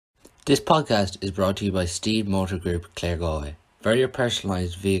This podcast is brought to you by Steed Motor Group Claregalway. For your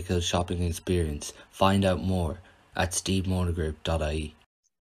personalised vehicle shopping experience, find out more at steedmotorgroup.ie.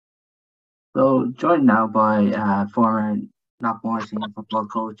 So, joined now by former Knockmore senior football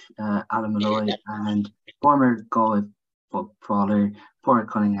coach Alan Molloy and former Galway footballer for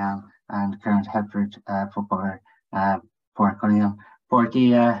Cunningham and current Hereford footballer for Cunningham.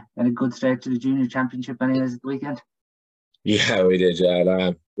 Porky, had a good start to the junior championship anyways at the weekend? Yeah, we did.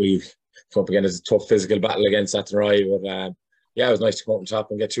 We come up against a tough physical battle against Athenry, but it was nice to come up on top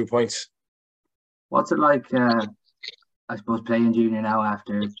and get 2 points. What's it like, I suppose, playing junior now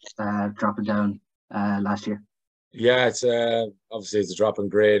after dropping down last year? Yeah, it's obviously it's a drop in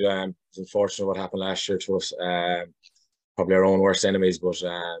grade. It's unfortunate what happened last year to us. Probably our own worst enemies, but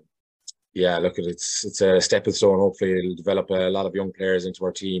look, it's a stepping stone. Hopefully, it'll develop a lot of young players into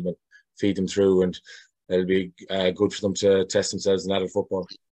our team and feed them through, and it'll be good for them to test themselves in adult football.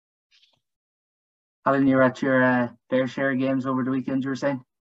 Alan, you're at your fair share of games over the weekend, you were saying?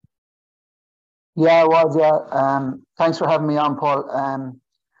 Yeah, I was, yeah. Thanks for having me on, Paul.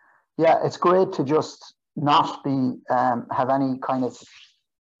 It's great to just not be have any kind of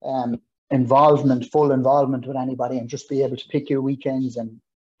full involvement with anybody, and just be able to pick your weekends and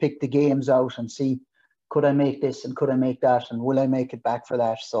pick the games out and see, could I make this and could I make that and will I make it back for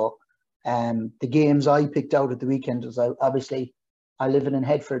that? So the games I picked out at the weekend was I live in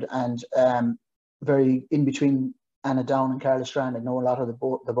Headford and very in between Annadown and Carlastrand. I know a lot of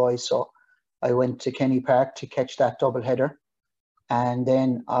the boys, so I went to Kenny Park to catch that double header, and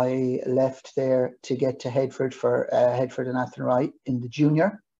then I left there to get to Headford for Headford and Athenry in the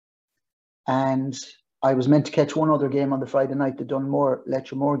junior, and I was meant to catch one other game on the Friday night, the Dunmore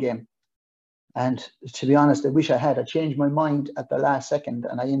Letchermore game, and to be honest, I wish I had. I changed my mind at the last second,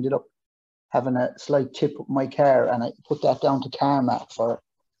 and I ended up having a slight tip with my car, and I put that down to karma for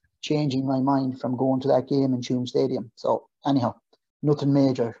changing my mind from going to that game in Tuam Stadium. So anyhow, nothing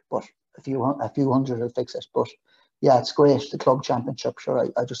major, but a few hundred will fix it. But yeah, it's great, the club championship. Sure,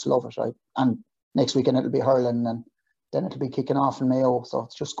 I just love it. And next weekend it'll be hurling, and then it'll be kicking off in Mayo. So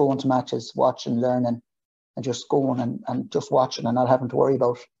it's just going to matches, watching, learning, and just going and just watching, and not having to worry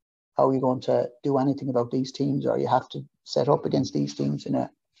about how you're going to do anything about these teams, or you have to set up against these teams in a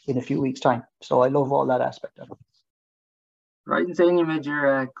few weeks' time. So I love all that aspect of it. Right in saying you made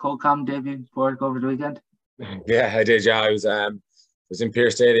your co-com debut for over the weekend? Yeah, I did. Yeah, I was in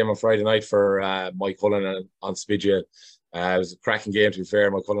Pearse Stadium on Friday night for Moycullen on Spigia. It was a cracking game, to be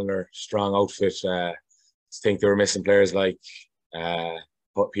fair. Moycullen are a strong outfit. I think they were missing players like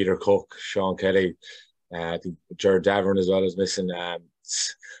Peter Cook, Sean Kelly. I think Jared Davern as well is missing.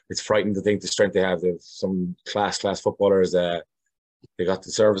 It's frightening to think the strength they have. They have some class footballers. They got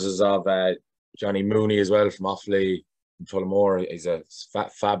the services of Johnny Mooney as well from Offaly, from Tullamore. He's a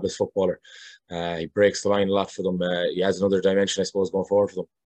fabulous footballer. He breaks the line a lot for them. He has another dimension, I suppose, going forward for them.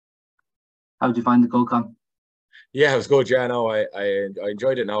 How did you find the co-com? Yeah, it was good. Yeah, no, I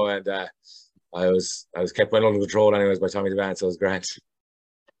enjoyed it now, and I was kept well under control anyways by Tommy Devan, so it was grand.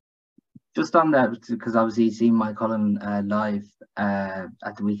 Just on that, because obviously you seen Moycullen live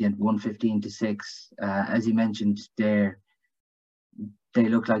at the weekend, 115-6. As you mentioned there, they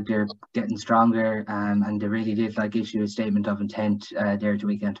look like they're getting stronger, and they really did issue a statement of intent there at the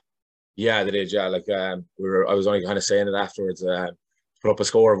weekend. Yeah, they did. Yeah, I was only kind of saying it afterwards. Put up a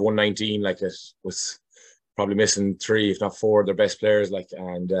score of 119, it was probably missing 3, if not 4, of their best players,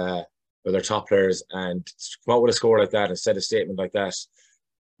 and their top players, and to come out with a score like that and set a statement like that.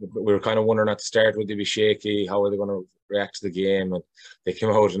 We were kind of wondering at the start, would they be shaky? How are they going to react to the game? And they came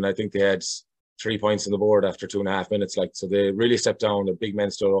out, and I think they had 3 points on the board after 2.5 minutes. So they really stepped down. The big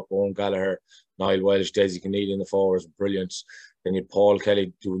men stood up. Owen Gallagher, Niall Welsh, Desi Keneally in the forwards, brilliant. Then you had Paul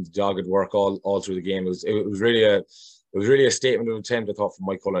Kelly doing the dogged work all through the game. It was really a statement of intent, I thought, from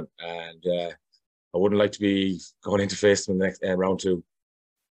Moycullen, and I wouldn't like to be going into face them in the next round 2.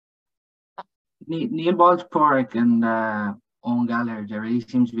 Neil Padraic and Owen Gallagher, there really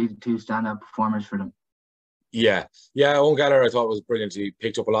seems to be the 2 standout performers for them. Yeah, Owen Gallagher I thought was brilliant. He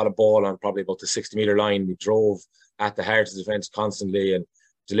picked up a lot of ball on probably about the 60-metre line. He drove at the heart of the defence constantly and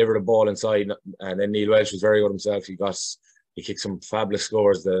delivered a ball inside. And then Neil Welsh was very good himself. He kicked some fabulous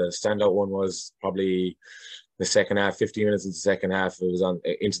scores. The standout one was probably the second half, 15 minutes into the second half. It was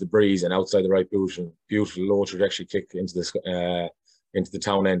into the breeze and outside the right boot, and beautiful low trajectory kick into the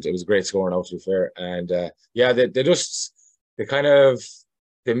town end. It was a great score now, to be fair. And they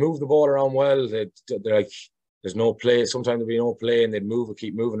move the ball around well. They're there's no play. Sometimes there'll be no play, and they'd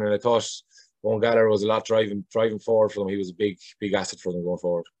keep moving. And I thought Owen Gallagher was a lot driving forward for them. He was a big asset for them going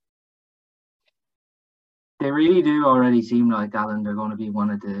forward. They really do already seem like, Alan, they're going to be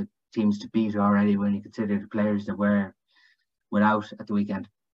one of the teams to beat already when you consider the players that were without at the weekend.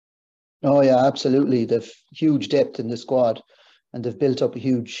 Oh yeah, absolutely. They've huge depth in the squad, and they've built up a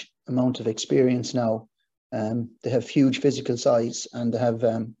huge amount of experience now. They have huge physical size, and they have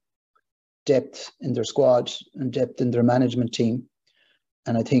depth in their squad and depth in their management team.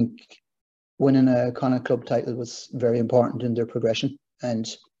 And I think winning a Connacht club title was very important in their progression, and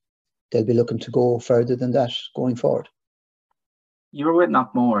they'll be looking to go further than that going forward. You were with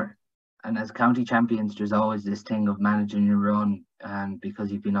Knockmore, and as county champions, there's always this thing of managing your run,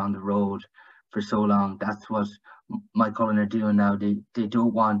 because you've been on the road for so long. That's what Moycullen are doing now. They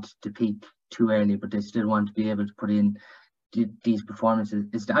don't want to peak too early, but they still want to be able to put in these performances.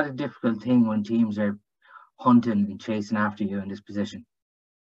 Is that a difficult thing when teams are hunting and chasing after you in this position?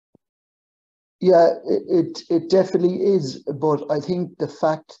 Yeah, it definitely is. But I think the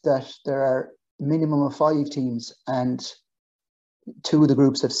fact that there are minimum of 5 teams and 2 of the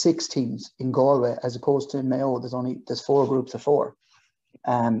groups have 6 teams in Galway, as opposed to in Mayo, there's 4 groups of 4,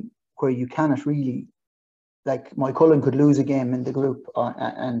 where you cannot really, like, Moycullen could lose a game in the group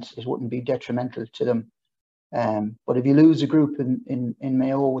and it wouldn't be detrimental to them. But if you lose a group in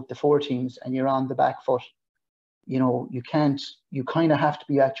Mayo with the 4 teams and you're on the back foot, you know, you kind of have to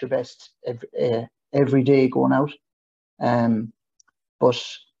be at your best every day going out.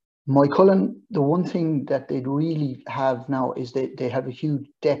 But Moycullen, the one thing that they really have now is they have a huge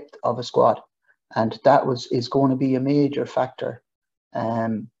depth of a squad, and that is going to be a major factor.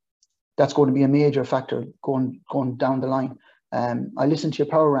 That's going to be a major factor going down the line. I listened to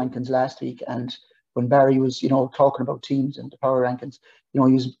your power rankings last week, and when Barry was, you know, talking about teams and the power rankings, you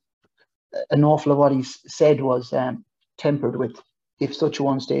know, an awful of what he said was tempered with if such a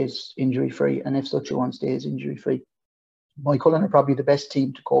one stays injury free and if such a one stays injury free. Moycullen are probably the best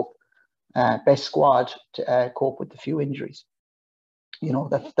team to cope, best squad to cope with the few injuries. You know,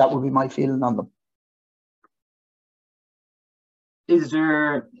 that would be my feeling on them. Was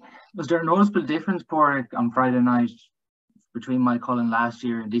there a noticeable difference, Padraic, on Friday night between Moycullen last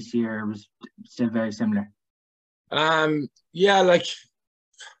year and this year? It was still very similar. Yeah, like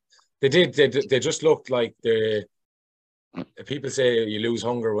they just looked like people say you lose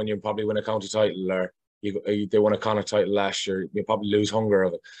hunger when you probably win a county title, or they won a Connacht title last year. You probably lose hunger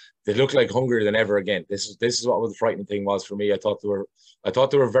of it. They look like hungrier than ever again. This is what the frightening thing was for me. I thought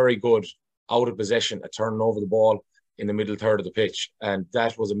they were very good out of possession at turning over the ball in the middle third of the pitch, and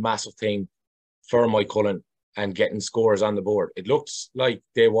that was a massive thing for Moycullen and getting scores on the board. It looks like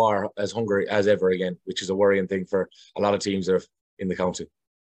they were as hungry as ever again, which is a worrying thing for a lot of teams that are in the county.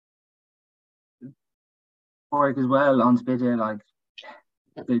 Padraic as well on Spidia, like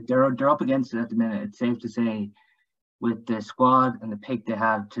they're up against it at the minute. It's safe to say, with the squad and the pick they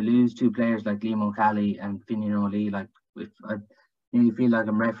have, to lose 2 players like Liam O'Callaghan and Finian O'Lee, like you feel like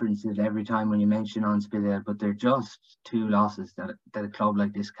I'm referencing it every time when you mention on Spidia, but they're just 2 losses that a club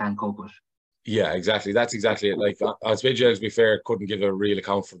like this can cope with. Yeah, exactly. That's exactly it. Like on Spidia, to be fair, couldn't give a real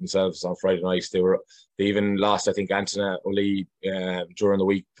account for themselves on Friday night. They even lost, I think, Anthony O'Lee during the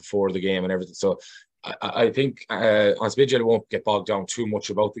week before the game and everything. So I think on Spidia they won't get bogged down too much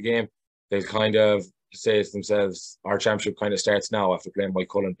about the game. They'll kind of say to themselves, our championship kind of starts now after playing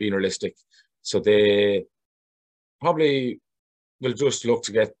Moycullen, being realistic. So they probably will just look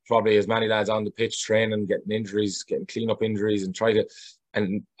to get probably as many lads on the pitch training, getting injuries, getting clean-up injuries, and try to.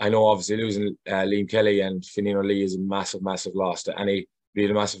 And I know obviously losing Liam Kelly and Finian O'Lee is a massive, massive loss to any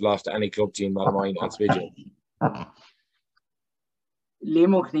club team, not mine, on Spidia.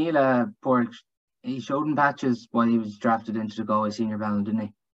 Liam O'Connell, Padraic, he showed in patches why he was drafted into the Galway senior panel, didn't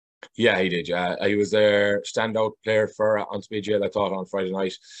he? Yeah, he did. Yeah, he was their standout player for on Spidia, I thought, on Friday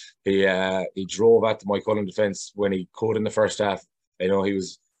night. He drove at the Moycullen defence when he could in the first half. I know he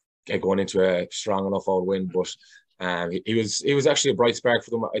was going into a strong enough old win, but he was actually a bright spark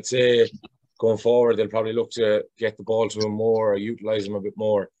for them. I'd say going forward, they'll probably look to get the ball to him more or utilise him a bit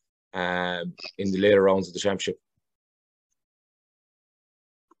more in the later rounds of the championship.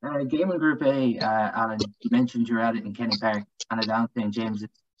 Game in Group A, Alan, you mentioned you're at it in Kenny Park and down St. James.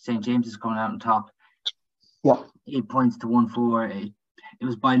 St. James is coming out on top. Yeah. 8 points to 1-4. It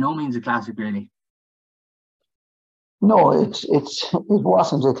was by no means a classic, really. No, it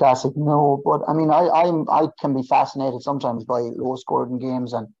wasn't a classic, no. But I mean, I can be fascinated sometimes by low scoring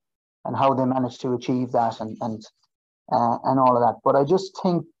games and how they manage to achieve that and all of that. But I just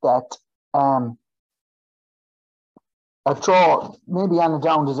think that a draw, maybe Anna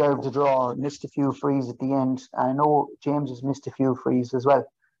Down deserved a draw, missed a few frees at the end. I know James has missed a few frees as well.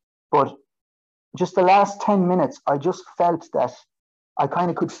 But just the last 10 minutes, I just felt that I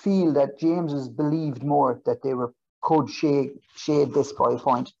kind of could feel that James's believed more that they could shade this by a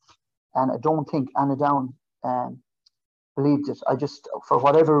point. and I don't think Annadown believed it. I just, for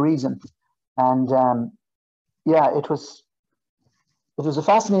whatever reason, and yeah, it was a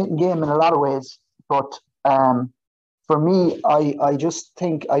fascinating game in a lot of ways. But for me, I just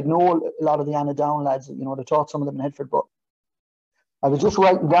think I know a lot of the Annadown lads. You know, they taught some of them in Headford, but I was just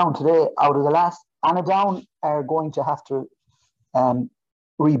writing down today, out of the last, Annadown are going to have to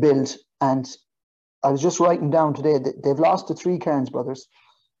rebuild. And I was just writing down today that they've lost the three Cairns brothers.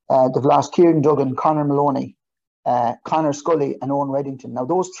 They've lost Kieran Duggan, Conor Maloney, Conor Scully, and Owen Reddington. Now,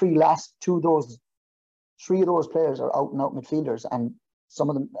 those three of those players are out and out midfielders, and some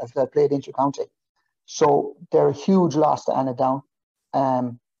of them have played inter-county. So they're a huge loss to Annadown.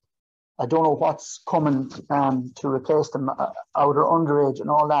 I don't know what's coming to replace them, out or underage and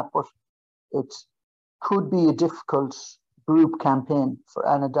all that, but it could be a difficult group campaign for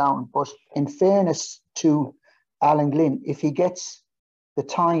Annadown. But in fairness to Alan Glynn, if he gets the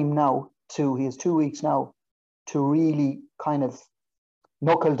time now he has 2 weeks now to really kind of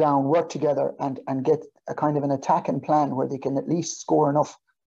knuckle down, work together, and get a kind of an attacking plan where they can at least score enough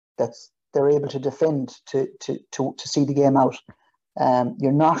that they're able to defend to see the game out.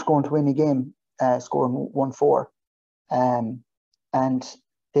 You're not going to win a game scoring 1-4. And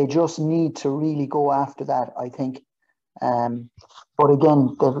they just need to really go after that, I think. But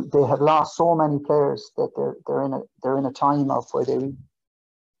again, they have lost so many players that they're in a time of where they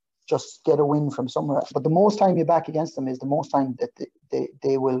just get a win from somewhere. But the most time you're back against them is the most time that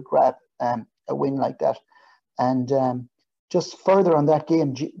they will grab a win like that. And just further on that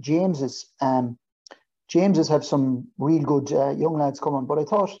game, James's have some real good young lads coming. But I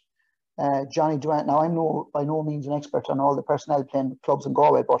thought Johnny Duane, now I'm by no means an expert on all the personnel playing clubs in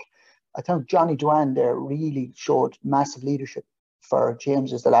Galway, but I think Johnny Duane there really showed massive leadership for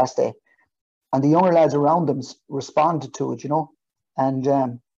James's the last day. And the younger lads around them responded to it, you know.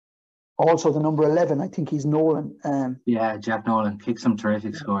 And also the number 11, I think he's Nolan. Yeah, Jack Nolan kicked some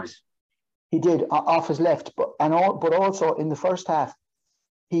terrific scores. He did, off his left, but also in the first half,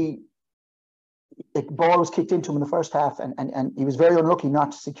 the ball was kicked into him in the first half, and he was very unlucky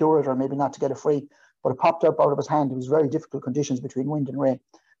not to secure it, or maybe not to get it free, but it popped up out of his hand. It was very difficult conditions between wind and rain,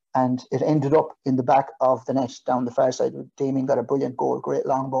 and it ended up in the back of the net down the far side. Damien got a brilliant goal, great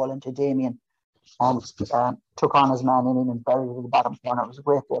long ball into Damien, and took on his man in and buried it in the bottom corner. It was a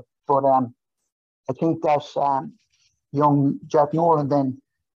great goal. But I think that young Jack Nolan, then,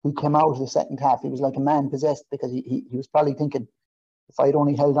 he came out of the second half, he was like a man possessed, because he was probably thinking, if I'd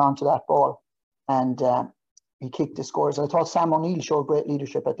only held on to that ball. And he kicked the scores. I thought Sam O'Neill showed great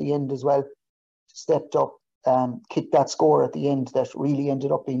leadership at the end as well. Stepped up, kicked that score at the end that really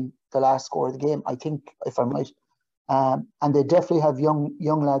ended up being the last score of the game, I think, if I'm right. And they definitely have young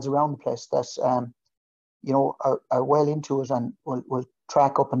lads around the place that you know, are well into it and will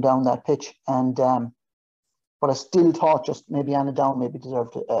track up and down that pitch. And but I still thought just maybe Annadown maybe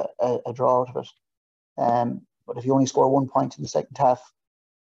deserved a draw out of it. But if you only score 1 point in the second half,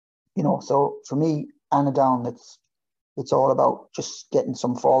 you know, so for me, Annadown, it's all about just getting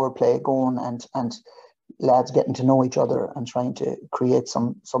some forward play going and lads getting to know each other and trying to create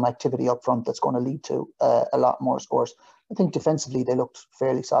some activity up front that's going to lead to a lot more scores. I think defensively they looked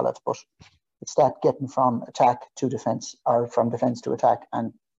fairly solid, but it's that getting from attack to defence, or from defence to attack,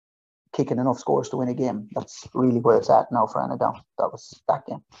 and kicking enough scores to win a game. That's really where it's at now for Annadown. That was that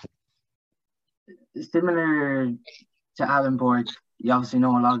game. Similar to Alan Board, you obviously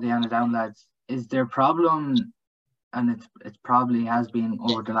know a lot of the Annadown lads. Is their problem, and it probably has been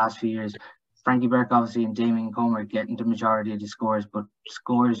over the last few years, Frankie Burke obviously and Damien Comer getting the majority of the scores, but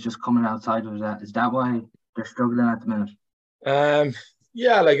scores just coming outside of that. Is that why they're struggling at the minute?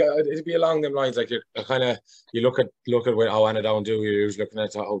 Yeah, like it'd be along them lines. Like you look at what how Annadown do. You're usually looking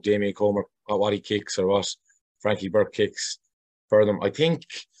at how Damien Comer, what he kicks, or what Frankie Burke kicks for them. I think,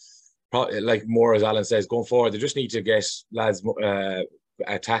 like more as Alan says, going forward, they just need to get lads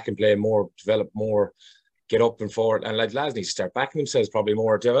attack and play more, develop more, get up and forward, and like lads need to start backing themselves probably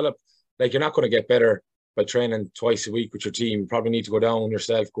more, develop. Like you're not going to get better by training twice a week with your team. You probably need to go down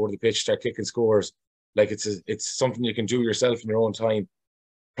yourself, go to the pitch, start kicking scores. Like it's something you can do yourself in your own time.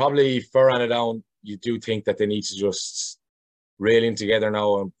 Probably for Annadown, you do think that they need to just rail in together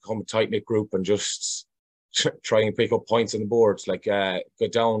now and become a tight-knit group and just try and pick up points on the boards. Like go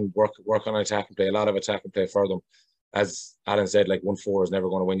down, work on attack and play, a lot of attack and play for them. As Alan said, like 1-4 is never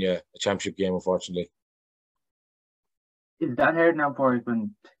going to win you a championship game, unfortunately. Is that hard now, Padraic,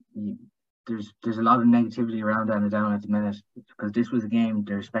 when there's a lot of negativity around Annadown at the minute, because this was a game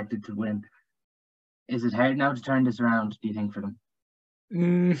they're expected to win? Is it hard now to turn this around, do you think, for them?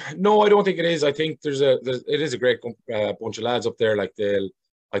 No, I don't think it is. I think it is a great bunch of lads up there. Like they'll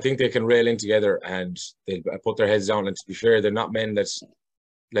I think they can rail in together and they'll put their heads down. And to be fair, they're not men that's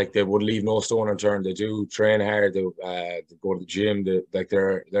like they would leave no stone unturned. They do train hard. They go to the gym.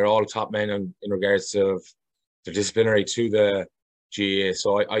 They're all top men in regards to their disciplinary to the GAA.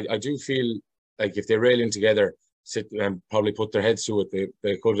 So I do feel like if they rail in together, sit and probably put their heads to it,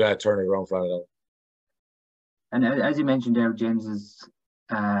 they could turn it around for Anadone. And as you mentioned there, James's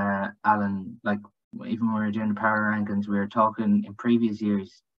Alan, like even when we were doing the power rankings, we were talking in previous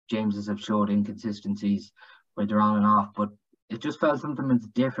years, James's have showed inconsistencies where they're on and off, but it just felt something was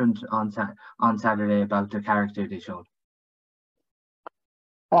different on Saturday about the character they showed.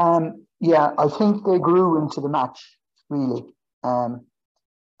 Yeah, I think they grew into the match, really.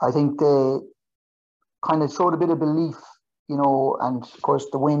 I think they kind of showed a bit of belief, you know, and of course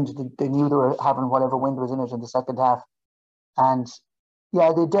the wind, they knew they were having whatever wind was in it in the second half. And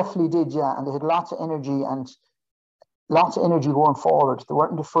yeah, they definitely did, yeah. And they had lots of energy going forward. They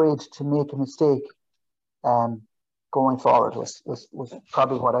weren't afraid to make a mistake going forward was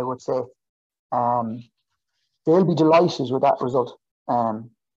probably what I would say. They'll be delighted with that result.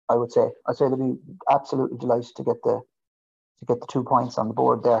 I would say. I'd say they'll be absolutely delighted to get the 2 points on the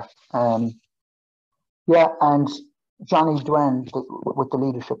board there. Yeah, and Johnny Dwen with the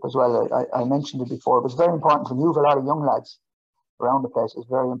leadership as well. I mentioned it before. It was very important when you have a lot of young lads around the place. It's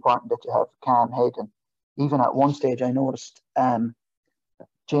very important that you have a calm head. And even at one stage, I noticed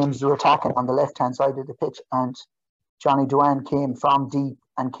James were attacking on the left-hand side of the pitch, and Johnny Dwan came from deep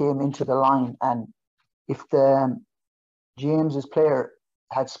and came into the line. And if James's player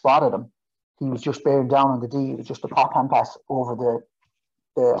had spotted him, he was just bearing down on the D. It was just a pop hand pass over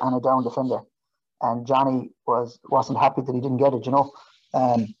the Anadone defender. And Johnny wasn't happy that he didn't get it, you know.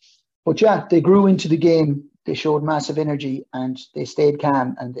 But yeah, they grew into the game. They showed massive energy and they stayed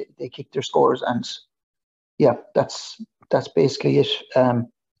calm and they kicked their scores. And yeah, that's basically it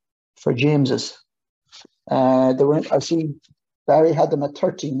for James's. I see Barry had them at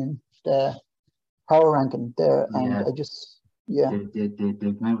 13 in the power ranking there, and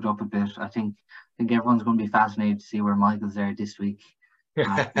they've moved up a bit. I think everyone's going to be fascinated to see where Michael's there this week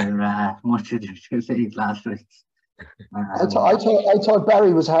after much of the league last week. I thought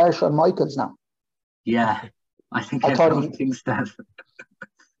Barry was harsh on Michael's now. Yeah, I think everyone thinks that.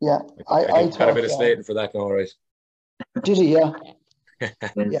 Yeah, I got a bit of slating for that now, right? Did he? Yeah.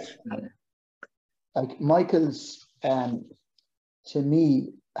 Yeah. Like Michael's, to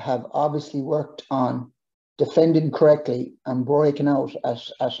me, have obviously worked on defending correctly and breaking out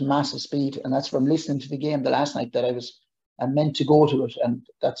at massive speed, and that's from listening to the game the last night that I meant to go to it,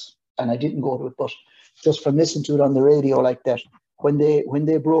 and I didn't go to it, but just from listening to it on the radio like that, when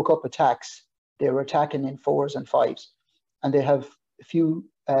they broke up attacks, they were attacking in 4s and 5s, and they have a few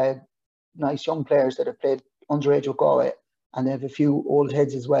nice young players that have played underage with Galway, and they have a few old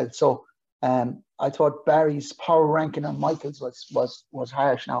heads as well. So I thought Barry's power ranking on Michael's was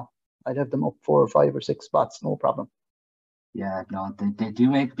harsh. Now I'd have them up 4 or 5 or 6 spots, no problem. Yeah, no, they do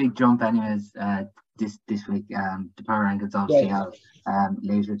make a big jump anyways this week. The power rankings obviously have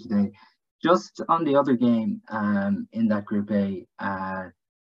later today. Just on the other game in that Group A,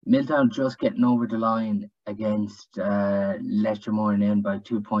 Milltown just getting over the line against Letchermore and in by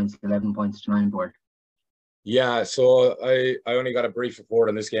 2 points, 11 points to 9 board. Yeah, so I only got a brief report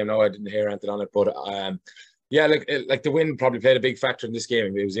on this game. No, I didn't hear anything on it, but yeah, like the wind probably played a big factor in this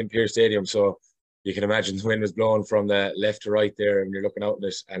game. It was in Pearse Stadium, so you can imagine the wind was blowing from the left to right there, and you're looking out at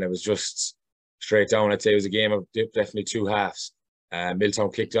it, and it was just straight down. I'd say it was a game of definitely 2 halves.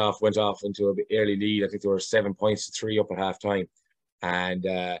 Milltown kicked off, went off into an early lead. I think there were 7 points to 3 up at half time, and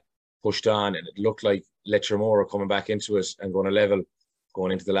pushed on, and it looked like Letchermore were coming back into it and going to level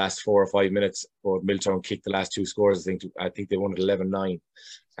going into the last 4 or 5 minutes. But Milltown kicked the last 2 scores. I think they won at 11-9.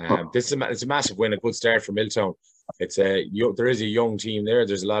 It's a massive win, a good start for Milltown. There is a young team there.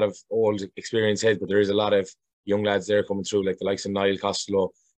 There's a lot of old experienced heads, but there is a lot of young lads there coming through, like the likes of Niall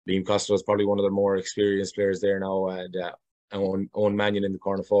Costello. Liam Costello is probably one of the more experienced players there now, and Owen Mannion in the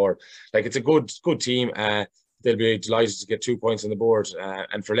corner forward. Like, it's a good team. They'll be delighted to get 2 points on the board.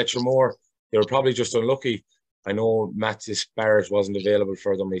 And for Letchermore, they were probably just unlucky. I know Mattis Barrett wasn't available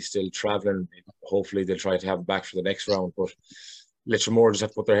for them. He's still travelling. Hopefully they'll try to have him back for the next round. But Letchermore just have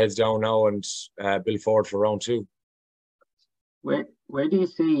to put their heads down now and build forward for round 2. Where do you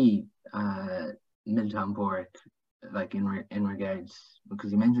see Milltown Padraic, like in regards,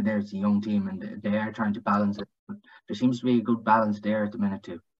 because you mentioned there's a young team and they are trying to balance it, but there seems to be a good balance there at the minute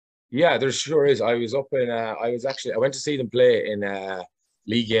too. Yeah, there sure is. I was up in I went to see them play in a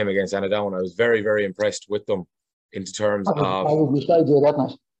league game against Anadone. I was very, very impressed with them in terms of. I was beside you that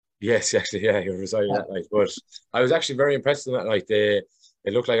night. Yes, actually, yeah, you were beside me that night. But I was actually very impressed with them that night.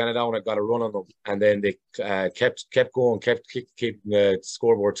 it looked like Annadowne had got a run on them, and then they kept going, kept keeping the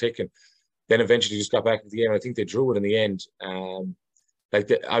scoreboard ticking. Then eventually just got back into the game. And I think they drew it in the end.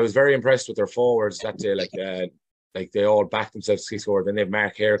 I was very impressed with their forwards that day. Like they all backed themselves to score. Then they have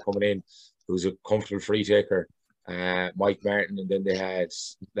Mark Hare coming in, who's a comfortable free taker. Mike Martin, and then they had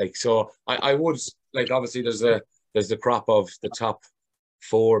I would obviously there's the crop of the top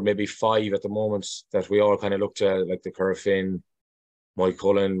 4, maybe 5 at the moment that we all kind of look to, like the Corofin,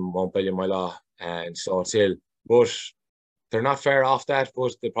 Moycullen, Mountbellew, Moylough, and Salt Hill. But they're not far off that,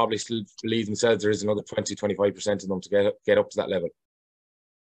 but they probably still believe themselves there is another 20-25% of them to get up to that level.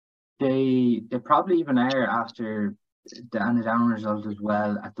 They probably even are after the Annadowne result as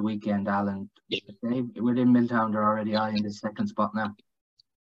well at the weekend, Alan. Within Milltown, they're already in the 2nd spot now.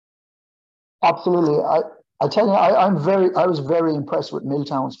 Absolutely. I tell you, I was very impressed with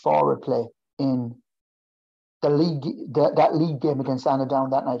Milltown's forward play in the league, that league game against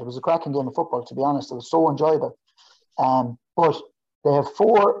Annadowne that night. It was a cracking game of football, to be honest. It was so enjoyable. But they have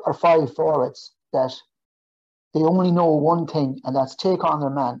 4 or 5 forwards that they only know one thing, and that's take on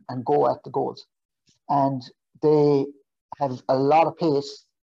their man and go at the goals. And they have a lot of pace.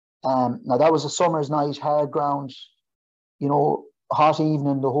 Now, that was a summer's night, hard ground, hot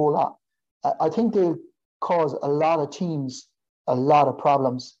evening, the whole lot. I think they'll cause a lot of teams a lot of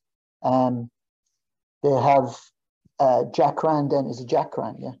problems. They have Jack Cran then. Is it Jack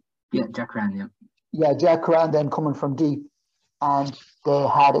Cran? Yeah. Yeah, Jack Cran, yeah. Yeah, Jack Cran then coming from deep. And they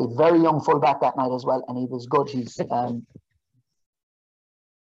had a very young fullback that night as well, and he was good. He's Terence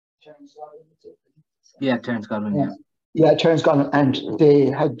Godwin, yeah. Yeah, Terence Godwin. And they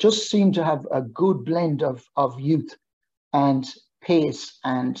had just seemed to have a good blend of youth and pace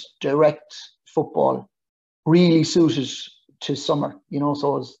and direct football, really suited to summer,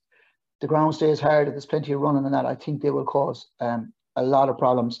 so as the ground stays hard, there's plenty of running and that, I think they will cause a lot of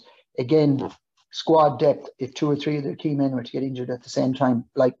problems. Again, squad depth, if 2 or 3 of their key men were to get injured at the same time,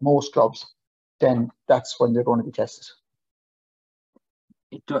 like most clubs, then that's when they're going to be tested.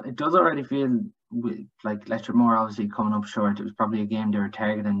 It does already feel like Letchermore obviously coming up short. It was probably a game they were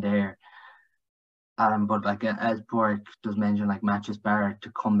targeting there. But as Padraic does mention, Matches Barrett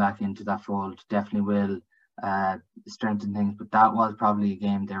to come back into that fold definitely will strengthen things. But that was probably a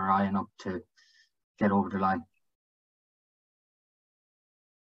game they were eyeing up to get over the line.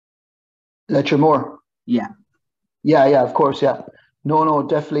 Letchermore? Yeah. Yeah, of course, yeah. No,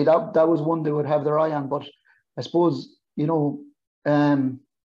 definitely. That was one they would have their eye on. But I suppose,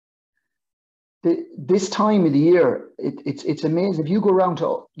 this time of the year, it's amazing. If you go around to,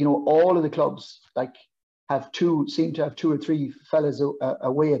 all of the clubs, seem to have 2 or 3 fellas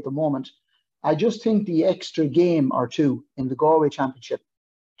away at the moment. I just think the extra game or 2 in the Galway Championship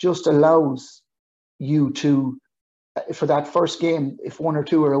just allows you to, for that first game, if 1 or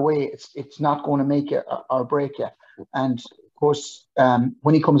 2 are away, it's not going to make you or break you. And of course,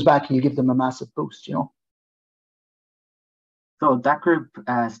 when he comes back, you give them a massive boost, So that group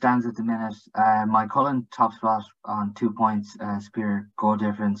stands at the minute. Moycullen top spot on 2 points, superior goal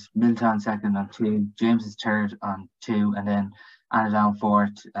difference. Milltown second on 2. James is third on 2, and then Annadowne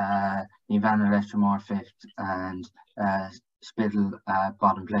fourth. Nivan and Letchermore 5th, and Spittle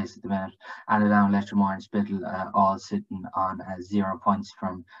bottom place at the minute. Annadowne, Letchermore, and Spittle all sitting on 0 points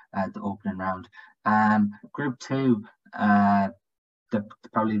from the opening round. Group 2,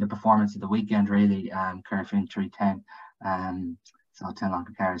 probably the performance of the weekend really. Corofin 3-10. So 10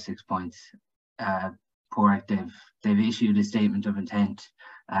 Loncacara 6 points. Padraic, they've issued a statement of intent.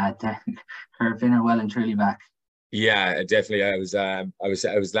 Corofin are well and truly back. Yeah, definitely. I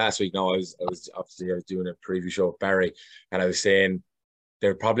was last week. No, I was doing a preview show with Barry, and I was saying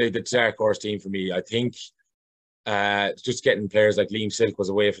they're probably the dark horse team for me. I think just getting players like Liam Silk was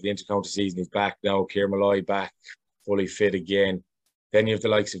away for the inter-county season. He's back now. Ciara Molloy back, fully fit again. Then you have the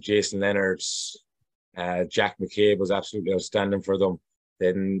likes of Jason Leonard. Jack McCabe was absolutely outstanding for them.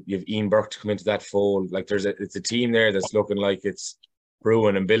 Then you have Ian Burke to come into that fold. It's a team there that's looking like it's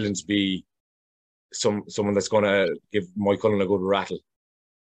brewing and building to be someone that's going to give Moycullen a good rattle.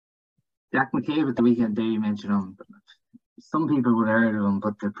 Jack McCabe at the weekend there, you mentioned him. Some people would have heard of him,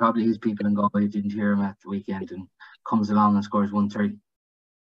 but there probably is people in Galway who didn't hear him at the weekend and comes along and scores 1-3.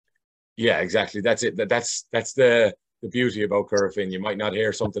 Yeah, exactly. That's it. That's the beauty about Corofin. You might not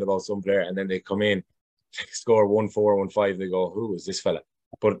hear something about some player, and then they come in, score 1-4, 1-5. They go, "Who is this fella?"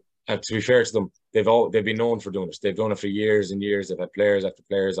 But to be fair to them, they've been known for doing it. They've done it for years and years. They've had players after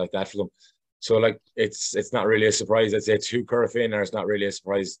players like that for them. So it's not really a surprise, I'd say, to Corofin, or it's not really a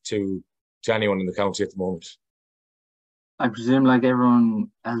surprise to anyone in the county at the moment. I presume, like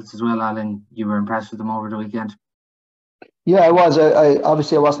everyone else as well, Alan, you were impressed with them over the weekend. Yeah, I was. I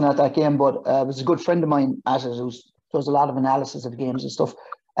obviously I wasn't at that game, but it was a good friend of mine at it who does a lot of analysis of games and stuff.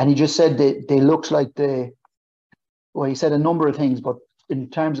 And he just said they looked like well, he said a number of things, but in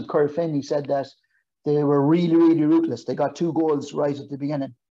terms of Corofin, he said that they were really, really ruthless. They got 2 goals right at the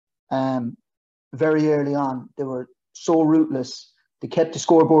beginning. Very early on, they were so ruthless. They kept the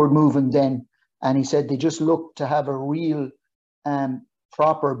scoreboard moving then. And he said they just looked to have a real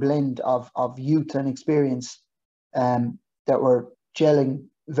proper blend of youth and experience that were gelling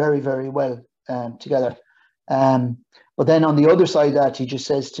very, very well together. But then on the other side of that, he just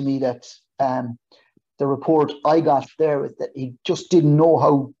says to me that the report I got there was that he just didn't know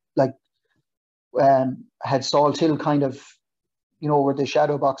how, like, had Salt Hill kind of, were the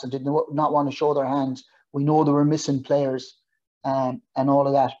shadow box and did not want to show their hand. We know they were missing players and all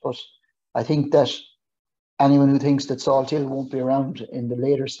of that. But I think that anyone who thinks that Salt Hill won't be around in the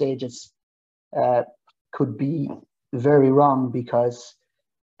later stages could be very wrong, because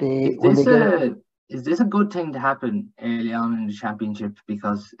is this a good thing to happen early on in the championship,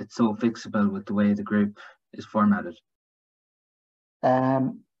 because it's so fixable with the way the group is formatted?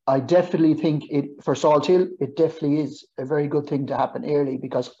 I definitely think for Salt Hill, it definitely is a very good thing to happen early,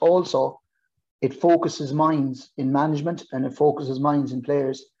 because also it focuses minds in management and it focuses minds in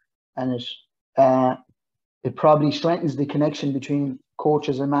players, and it probably strengthens the connection between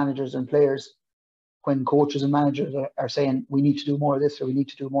coaches and managers and players when coaches and managers are saying we need to do more of this or we need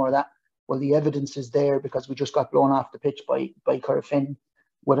to do more of that. Well, the evidence is there because we just got blown off the pitch by Corofin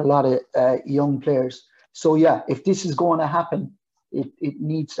with a lot of young players. So yeah, if this is going to happen, it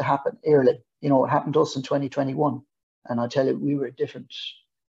needs to happen early. It happened to us in 2021, and I tell you, we were different.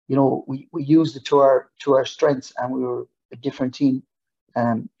 We used it to our strengths, and we were a different team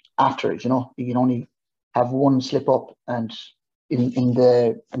after it. You can only have one slip up, and in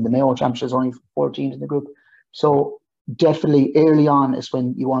the Mayo Championship, there's only 4 teams in the group. So definitely early on is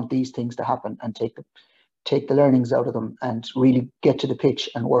when you want these things to happen and take the learnings out of them and really get to the pitch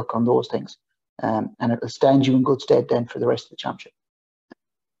and work on those things. And it'll stand you in good stead then for the rest of the championship.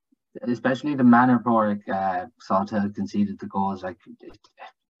 Especially the manner Padraic Salt Hill conceded the goals, like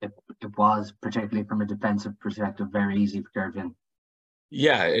it was, particularly from a defensive perspective, very easy for Corofin.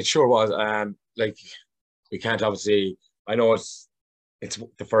 Yeah, it sure was. Like, we can't obviously. I know it's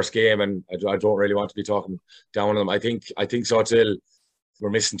the first game, and I don't really want to be talking down on them. I think Salt Hill were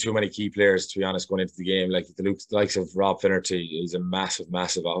missing too many key players, to be honest, going into the game. Like the likes of Rob Finnerty is a massive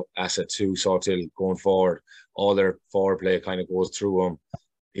asset to Salt Hill going forward. All their forward play kind of goes through him.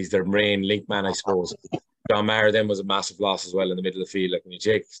 He's their main link man, I suppose. John Maher then was a massive loss as well in the middle of the field. Like, when you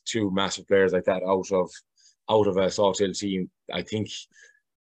take 2 massive players like that out of a Salt Hill team, I think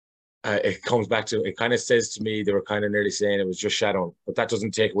it comes back to, it kind of says to me they were kind of nearly saying it was just shadowing, but that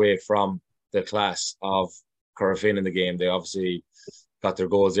doesn't take away from the class of Corofin in the game. They obviously got their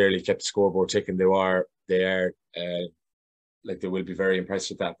goals early, kept the scoreboard ticking. They are like, they will be very impressed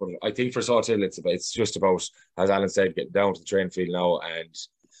with that. But I think for Salt Hill, it's just about, as Alan said, getting down to the training field now and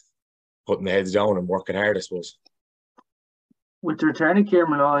putting the heads down and working hard, I suppose. With the return of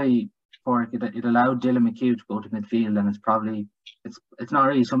Kieran Molloy, it allowed Dylan McHugh to go to midfield, and it's not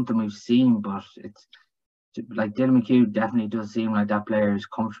really something we've seen, but it's like Dylan McHugh definitely does seem like that player is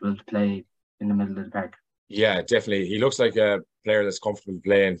comfortable to play in the middle of the park. Yeah, definitely. He looks like a player that's comfortable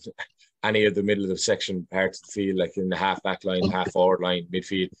playing any of the middle of the section parts of the field, like in the half back line, half forward line,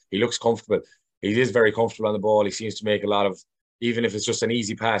 midfield. He looks comfortable. He is very comfortable on the ball. He seems to make a lot of, even if it's just an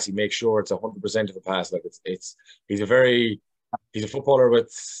easy pass, he makes sure it's 100% of a pass. Like, he's a footballer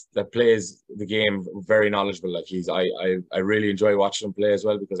that plays the game very knowledgeable. Like, I really enjoy watching him play as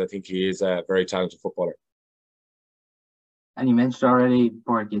well, because I think he is a very talented footballer. And you mentioned already,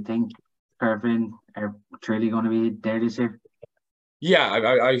 Padraic, you think Corofin are truly going to be there this year? Yeah,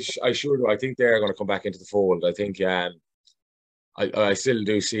 I sure do. I think they're going to come back into the fold. I think I still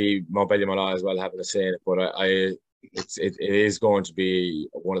do see Moylough as well having a say in it, but it is going to be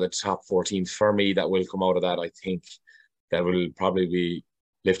one of the top 4 teams for me that will come out of that. I think that will probably be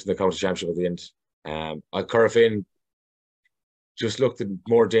lifting the county championship at the end. Corofin just looked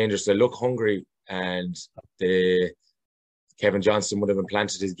more dangerous. They look hungry, and Kevin Johnston would have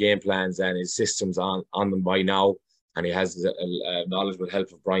implanted his game plans and his systems on them by now, and he has a knowledgeable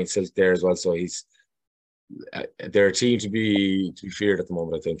help of Brian Silk there as well. So they're a team to be feared at the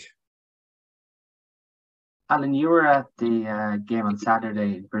moment, I think. Alan, you were at the game on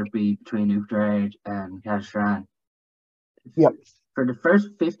Saturday, Group B, between Uachtarard and Cashran. Yep. For the first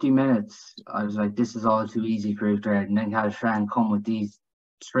 50 minutes, I was like, this is all too easy for Uachtarard. And then Cashran come with these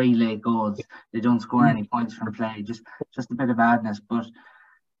 3 late goals. They don't score any points from play, just a bit of madness. But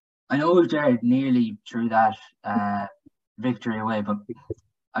I know Uachtarard nearly threw that victory away, but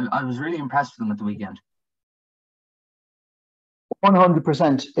I was really impressed with them at the weekend.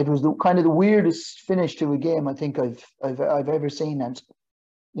 100%. It was the kind of the weirdest finish to a game I think I've ever seen. And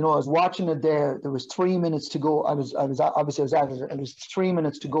I was watching it there. There was 3 minutes to go. I was at it. It was 3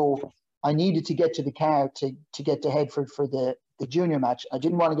 minutes to go. I needed to get to the car to get to Headford for the junior match. I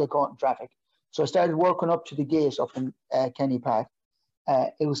didn't want to get caught in traffic, so I started working up to the gate up in Kenny Park.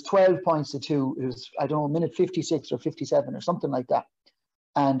 It was 12 points to 2. It was, I don't know, minute 56 or 57 or something like that,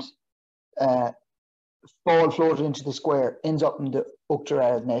 and ball floated into the square, ends up in the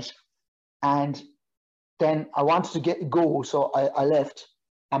Uachtar net, and then I wanted to go, so I left.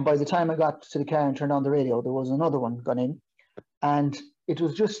 And by the time I got to the car and turned on the radio, there was another one gone in. And it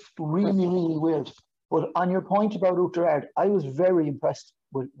was just really, really weird. But on your point about Uachtar, I was very impressed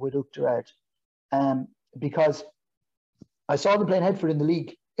with Uachtar, because I saw them playing Headford in the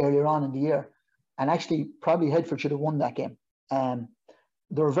league earlier on in the year. And actually, probably Headford should have won that game.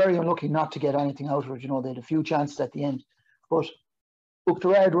 They were very unlucky not to get anything out of it. They had a few chances at the end. But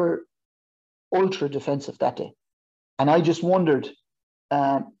Uachtar were ultra defensive that day. And I just wondered,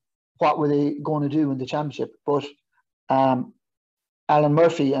 what were they going to do in the championship? But Alan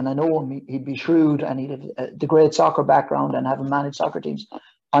Murphy, and I know him, he'd be shrewd and he'd have the great soccer background and having managed soccer teams.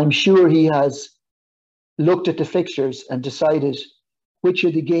 I'm sure he has looked at the fixtures and decided which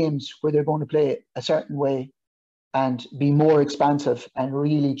are the games where they're going to play a certain way and be more expansive and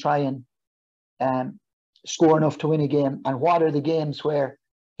really try and score enough to win a game, and what are the games where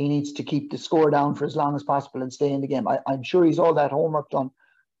he needs to keep the score down for as long as possible and stay in the game. I'm sure he's all that homework done.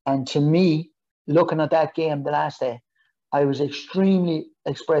 And to me, looking at that game the last day, I was extremely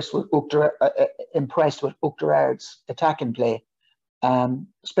impressed with Uachtar's attacking play,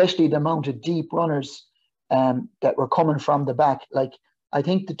 especially the amount of deep runners that were coming from the back. Like, I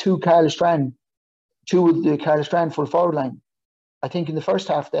think two of the Carlastrand full forward line, I think in the first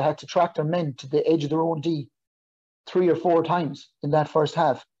half they had to track their men to the edge of their own D 3 or 4 times in that first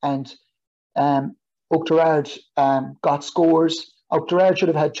half. And Uachtar got scores. Uachtar should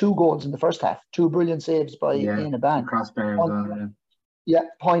have had 2 goals in the first half, 2 brilliant saves by Ian Aban. Crossbar. Yeah,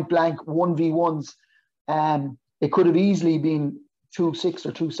 point blank 1v1s. It could have easily been 2-6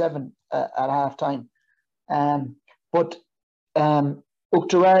 or 2-7 at half time. But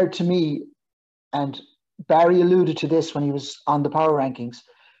Uachtar, to me, and Barry alluded to this when he was on the power rankings,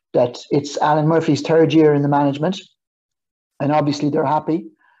 that it's Alan Murphy's 3rd year in the management, and obviously they're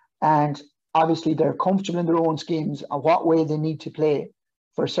happy, and obviously they're comfortable in their own schemes and what way they need to play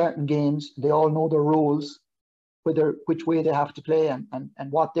for certain games. They all know their roles, which way they have to play and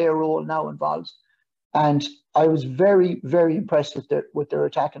what their role now involves. And I was very, very impressed with their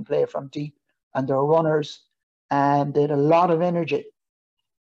attack and play from deep and their runners, and they had a lot of energy.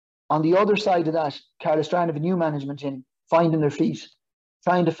 On the other side of that, Carlastrand have a new management in, finding their feet,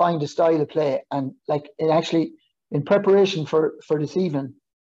 trying to find a style of play. And like, it actually, in preparation for this evening,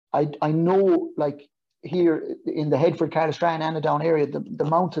 I know, like, here in the Headford, Carlastrand, Annadown area, the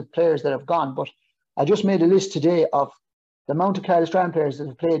amount of players that have gone. But I just made a list today of the amount of Carlastrand players that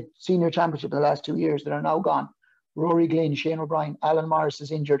have played senior championship in the last 2 years that are now gone. Rory Glynn, Shane O'Brien, Alan Morris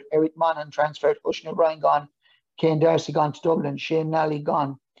is injured, Eric Monaghan transferred, Oisin O'Brien gone, Cian Darcy gone to Dublin, Shane Nally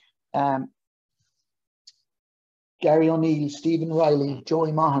gone, Gary O'Neill, Stephen Riley,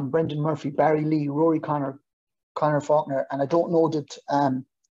 Joey Mahan, Brendan Murphy, Barry Lee, Rory Connor, Conor Faulkner, and I don't know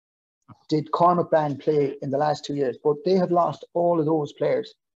did Cormac Band play in the last 2 years, but they have lost all of those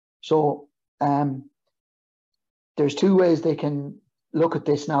players. So there's 2 ways they can look at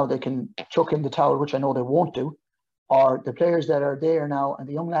this now. They can chuck in the towel, which I know they won't do, or the players that are there now and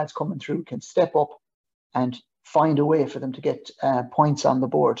the young lads coming through can step up and find a way for them to get points on the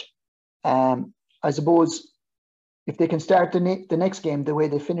board. I suppose if they can start the next game the way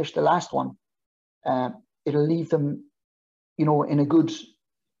they finished the last one, it'll leave them,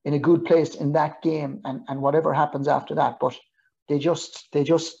 in a good place in that game, and whatever happens after that. But they just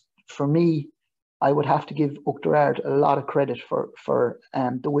for me, I would have to give Uachtar a lot of credit for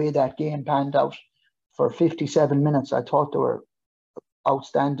the way that game panned out. For 57 minutes, I thought they were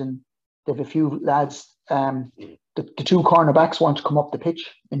outstanding. They have a few lads. The 2 cornerbacks want to come up the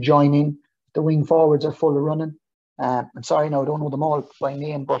pitch and join in. The wing forwards are full of running. I'm sorry now, I don't know them all by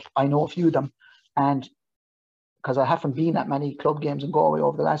name, but I know a few of them. And because I haven't been at many club games in Galway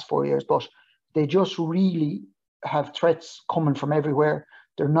over the last 4 years, but they just really have threats coming from everywhere.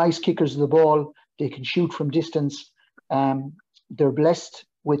 They're nice kickers of the ball. They can shoot from distance. They're blessed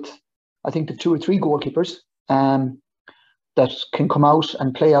with, I think, the 2 or 3 goalkeepers that can come out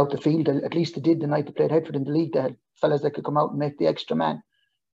and play out the field. At least they did the night they played Headford in the league. They had fellas that could come out and make the extra man.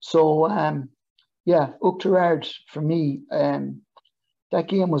 So Yeah, Uachtarard for me, that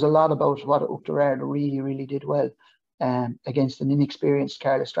game was a lot about what Uachtarard really, really did well against an inexperienced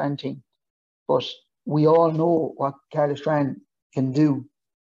Carlow-Strand team. But we all know what Carlow-Strand can do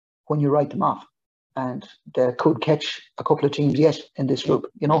when you write them off. And they could catch a couple of teams yet in this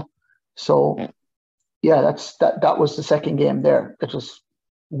group, you know. So, yeah, that was the second game there. It was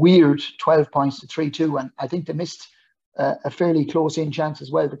weird, 12 points to 3-2. And I think they missed a fairly close-in chance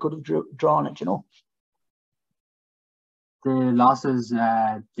as well. They could have drawn it, you know. The losses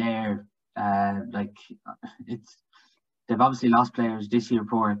there, like they've obviously lost players this year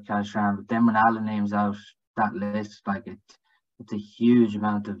for Carlow-Strand, but then when Alan names out that list, like it's a huge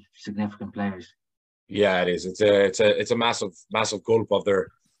amount of significant players. Yeah, it is. It's a massive gulp of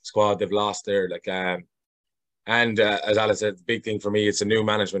their squad they've lost there. Like and as Alan said, the big thing for me, it's a new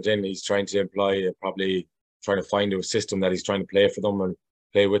management in. He's trying to employ, probably trying to find a system that he's trying to play for them and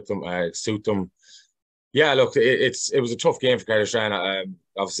play with them, suit them. Yeah, look, it was a tough game for Carlow-Strand.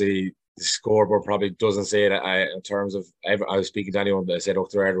 Obviously, the scoreboard probably doesn't say that in terms of. I was speaking to anyone that said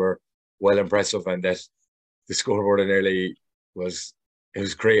Uachtarard were well impressive, and that the scoreboard nearly was. It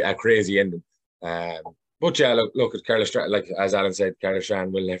was a crazy ending. But yeah, look at Carlow-Strand. Like as Alan said,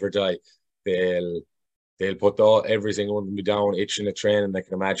 Carlow-Strand will never die. They'll put every single one of them down, itching a training. They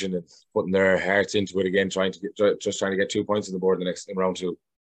can imagine it, putting their hearts into it again, trying to get 2 points on the board in round 2.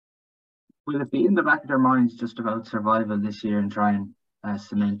 Will it be in the back of their minds just about survival this year and try and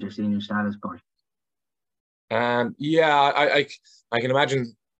cement their senior status, Corey? Yeah, I can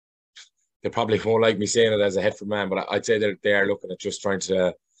imagine they probably won't like me saying it as a Headford man, but I'd say that they are looking at just trying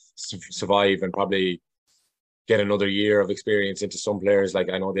to survive and probably get another year of experience into some players. Like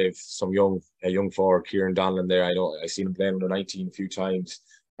I know they've some a young forward, Kieran Donlan there. I know I've seen him playing under 19 a few times,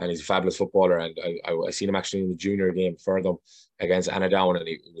 and he's a fabulous footballer. And I seen him actually in the junior game for them against Anadown, and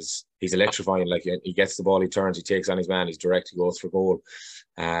he's electrifying. Like he gets the ball, he turns, he takes on his man, he's direct, he goes for goal.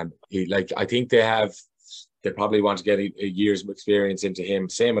 I think they probably want to get a year's experience into him.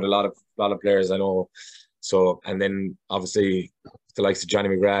 Same with a lot of players I know. So, and then obviously the likes of Johnny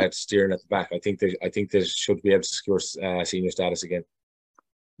McGrath steering at the back. I think they should be able to secure senior status again.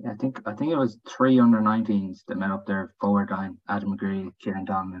 Yeah, I think it was 3 under-19s that met up their forward line: Adam McGree, Kieran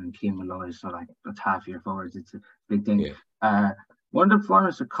Donlan, and Keane Molloy. So like that's half your forwards. It's a big thing. Yeah. One of the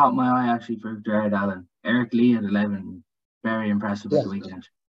performers that caught my eye actually for Jared Allen, Eric Lee at 11, very impressive at the weekend.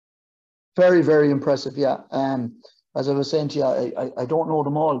 Very, very impressive. Yeah. As I was saying to you, I don't know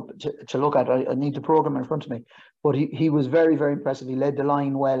them all to look at. I need the program in front of me, but he was very, very impressive. He led the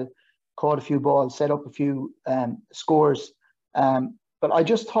line well, caught a few balls, set up a few scores. But I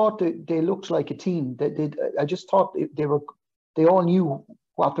just thought that they looked like a team. I just thought they all knew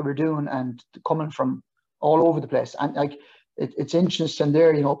what they were doing and coming from all over the place. And like it's interesting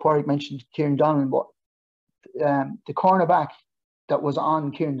there, you know, Padraic mentioned Kieran Donlan, but the cornerback that was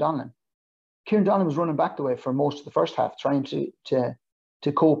on Kieran Donlan was running back the way for most of the first half, trying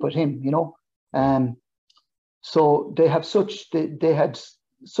to cope with him, you know. So they had such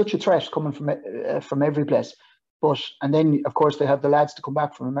a threat coming from every place. And then of course they have the lads to come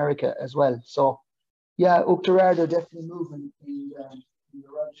back from America as well. So yeah, Uachtarard are definitely moving in the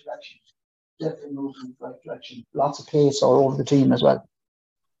right direction. Definitely moving in the right direction. Lots of pace all over the team as well.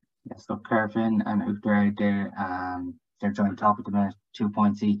 Yes, so Corofin and Uachtarard they're joint top at the minute, 2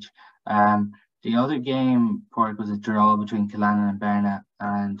 points each. The other game, Padraic, was a draw between Killannon and Berna,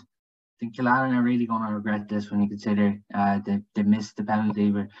 and I think Killannon are really going to regret this when you consider they missed the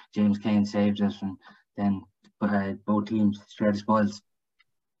penalty where James Kane saved us, and then both teams shared the spoils.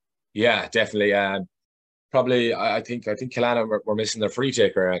 Yeah, definitely. Probably, I think Killannon were missing their free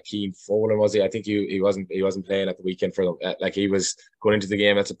taker. Keane Folan, was he? I think he wasn't playing at the weekend for them. Like he was going into the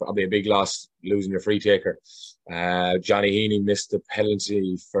game. That's probably a big loss, losing your free taker. Johnny Heaney missed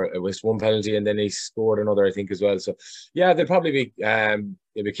one penalty, and then he scored another, I think, as well. So yeah, they'll probably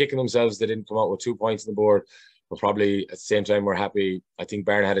be kicking themselves. They didn't come out with 2 points on the board, but probably at the same time we're happy. I think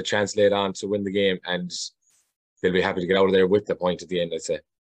Barna had a chance late on to win the game, and they'll be happy to get out of there with the point at the end, I'd say.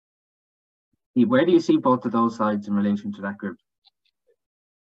 Where do you see both of those sides in relation to that group?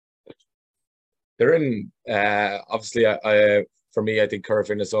 They're in, obviously, for me, I think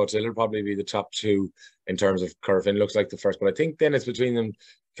Corofin and Salthill will probably be the top two in terms of Corofin. Looks like the first, but I think then it's between them,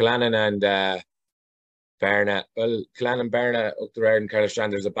 Killannon and Berna. Well, Killannon, Berna, Uachtarard and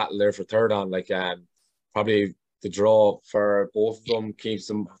Carlow-Strand, there's a battle there for third on. Like, probably the draw for both of them keeps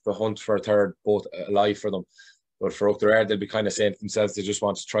them, the hunt for a third, both alive for them. But for Uachtarard, they'll be kind of saying to themselves they just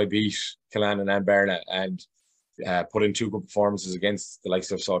want to try beat Killannon and Berna and put in 2 good performances against the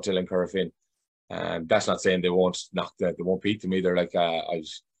likes of Salthill and Corofin. That's not saying they won't beat them either. Like I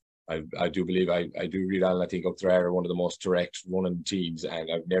I do believe I do read Alan. I think up there are one of the most direct running teams,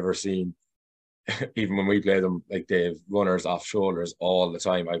 and I've never seen, even when we play them, like they have runners off shoulders all the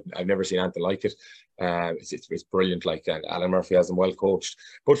time. I've never seen anything like it. It's brilliant. Like, and Alan Murphy has them well coached.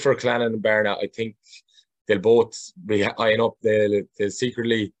 But for Clannan and Barna, I think they'll both be eyeing up. They'll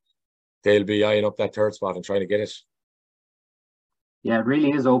secretly be eyeing up that third spot and trying to get it. Yeah, it really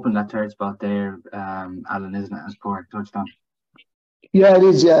is open, that third spot there, Alan, isn't it? As Padraic touched on. Yeah, it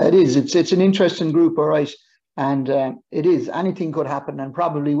is. Yeah, it is. It's an interesting group, all right. And it is. Anything could happen, and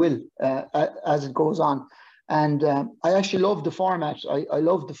probably will as it goes on. And I actually love the format. I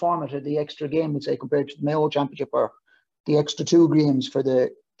love the format of the extra game, would say, compared to the Mayo Championship or the extra 2 games for the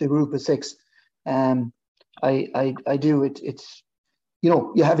group of 6. I do. It's, you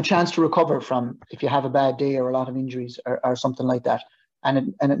know, you have a chance to recover from if you have a bad day or a lot of injuries or something like that,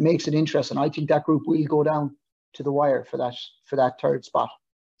 and it makes it interesting. I think that group will go down to the wire for that third spot.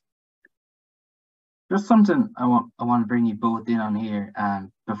 Just something I want to bring you both in on here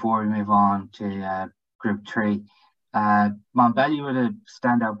before we move on to Group 3. Mountbellew with a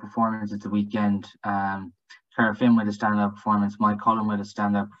standout performance at the weekend. Corofin with a standout performance. Moycullen with a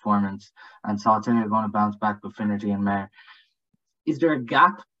standout performance. And Saltillo are going to bounce back with Finnerty and Mayor. Is there a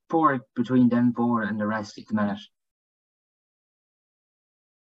gap between them 4 and the rest at the minute?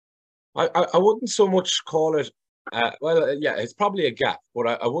 I wouldn't so much call it. Yeah, it's probably a gap,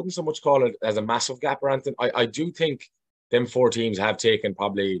 but I wouldn't so much call it as a massive gap or anything. I do think them 4 teams have taken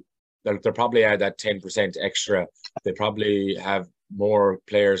probably, they're probably at that 10% extra. They probably have more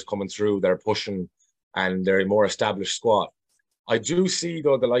players coming through that are pushing, and they're a more established squad. I do see,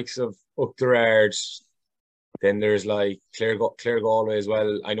 though, the likes of Upterard, then there's like Clare Galway as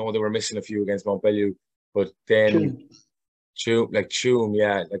well. I know they were missing a few against Mountbellew, but then Tuam,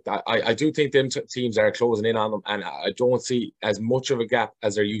 yeah. Like I do think them teams are closing in on them, and I don't see as much of a gap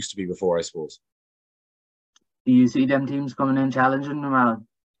as there used to be before, I suppose. Do you see them teams coming in challenging them,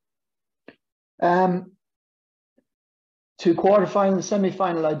 Alan? To quarterfinal,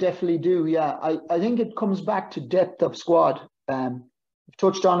 semi-final, I definitely do. Yeah, I think it comes back to depth of squad. I've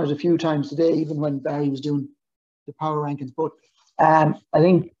touched on it a few times today, even when Barry was doing the power rankings. But I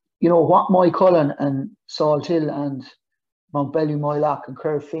think, you know, what Moycullen and Salthill and Mountbellew, Moylough and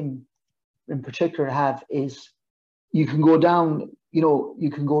Corofin in particular have is you can go down, you know, you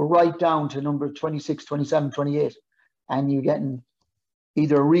can go right down to number 26, 27, 28, and you're getting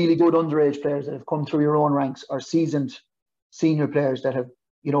either really good underage players that have come through your own ranks or seasoned senior players that have,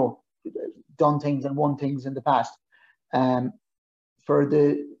 you know, done things and won things in the past. I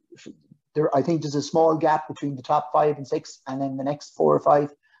think there's a small gap between the top 5 and 6 and then the next 4 or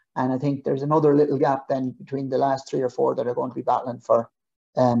 5. And I think there's another little gap then between the last 3 or 4 that are going to be battling for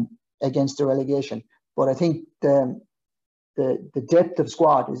against the relegation. But I think the depth of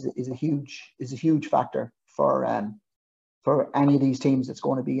squad is a huge factor for any of these teams that's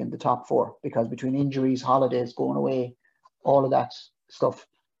going to be in the top 4, because between injuries, holidays, going away, all of that stuff,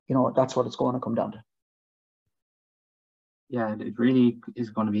 you know, that's what it's going to come down to. Yeah, it really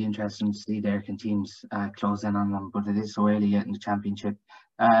is going to be interesting to see their teams close in on them, but it is so early yet in the championship.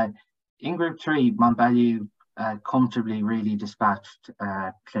 In Group 3, Mountbellew comfortably really dispatched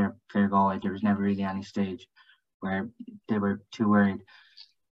Clare Galway. There was never really any stage where they were too worried.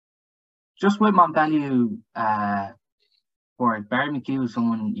 Just with Mountbellew, or Barry McHugh is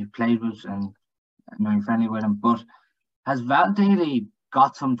someone you've played with and I know you're friendly with him, but has Val Daly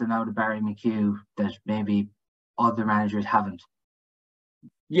got something out of Barry McHugh that maybe other managers haven't?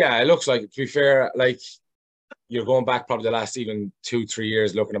 Yeah, it looks like it. To be fair, like you're going back probably the last even 2-3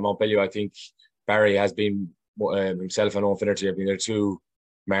 years looking at Mountbellew. I think Barry has been himself and Owen Finnerty have been their 2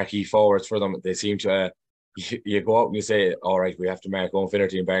 marquee forwards for them. They seem to you go out and you say, all right, we have to mark Owen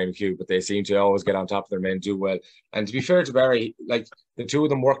Finnerty and Barry McHugh, but they seem to always get on top of their men, do well. And to be fair to Barry, like the 2 of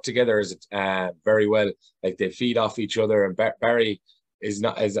them work together very well. Like they feed off each other, and Barry is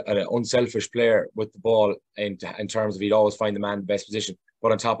an unselfish player with the ball in terms of he'd always find the man in the best position.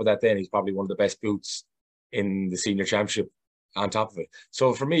 But on top of that, then he's probably one of the best boots in the senior championship on top of it.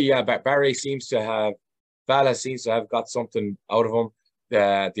 So for me, yeah, Barry seems to have got something out of him.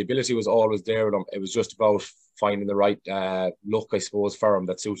 The ability was always there with him. It was just about finding the right look, I suppose, for him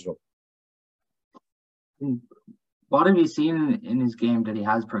that suited him. What have you seen in his game that he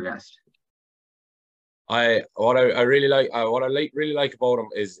has progressed? What I really like about him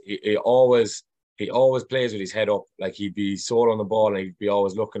is he always plays with his head up. Like he'd be sole on the ball and he'd be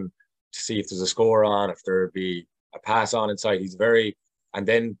always looking to see if there's a score on, if there'd be a pass on inside. And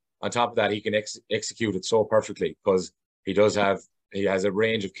then on top of that, he can execute it so perfectly because he has a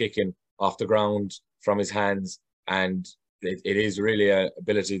range of kicking off the ground from his hands, and it is really an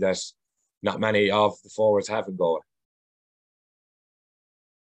ability that not many of the forwards have in Galway.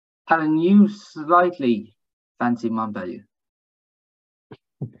 Alan, you slightly fancy Mountbellew.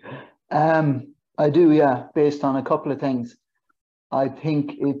 I do, yeah, based on a couple of things. I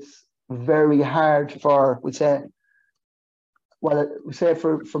think it's very hard for, we say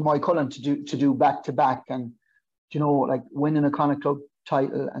for Moycullen to do back to back, and like winning a Connacht Club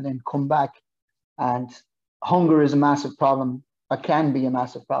title and then come back. And hunger is a massive problem. It can be a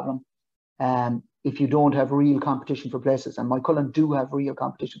massive problem. If you don't have real competition for places, and Moycullen do have real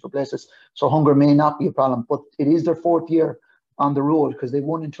competition for places, so hunger may not be a problem, but it is their 4th year on the road, because they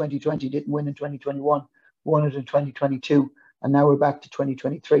won in 2020, didn't win in 2021, won it in 2022, and now we're back to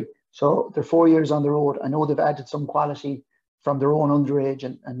 2023. So they're 4 years on the road. I know they've added some quality from their own underage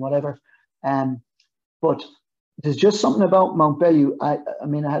and whatever, but there's just something about Mountbellew. I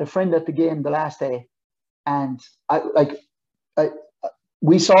mean, I had a friend at the game the last day, and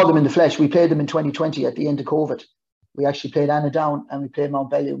we saw them in the flesh. We played them in 2020 at the end of COVID. We actually played Annadown and we played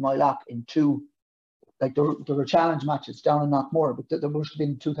Mountbellew, Moylough in 2. Like there were challenge matches down in Knockmore, but there must have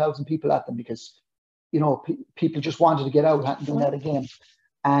been 2,000 people at them, because people just wanted to get out, hadn't done that again.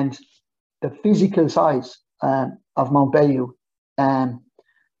 And the physical size of Mountbellew,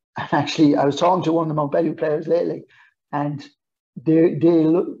 actually I was talking to one of the Mountbellew players lately, and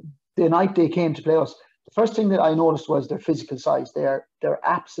the night they came to play us, the first thing that I noticed was their physical size. They're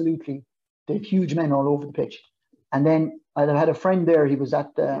huge men all over the pitch. And then I had a friend there. He was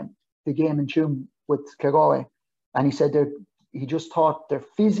at the game in Tuam with Claregalway, and he said he just thought their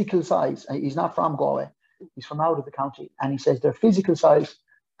physical size. He's not from Galway; he's from out of the county, and he says their physical size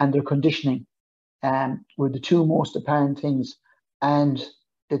and their conditioning were the 2 most apparent things, and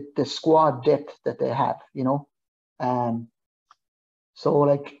the squad depth that they have. So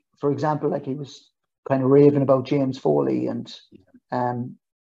like, for example, like he was kind of raving about James Foley and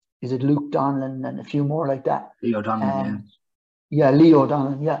is it Luke Donlan and a few more like that. Leo Donlan, Leo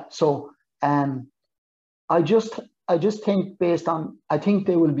Donlan, yeah. So I just think I think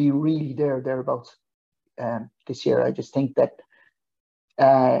they will be really thereabouts this year. I just think that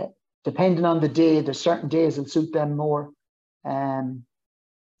depending on the day, there's certain days that suit them more.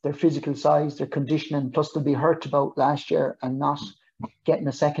 Their physical size, their conditioning, plus they'll be hurt about last year and not getting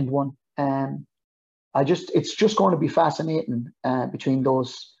a second one. It's just going to be fascinating between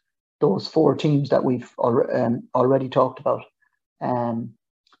those 4 teams that we've already talked about. And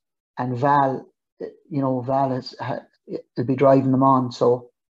Val, Val will be driving them on. So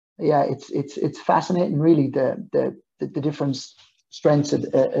yeah, it's fascinating, really, the different strengths of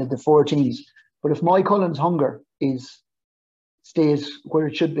the 4 teams. But if Moycullen's hunger stays where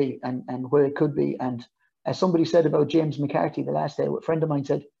it should be and where it could be, and as somebody said about James McCarthy the last day, a friend of mine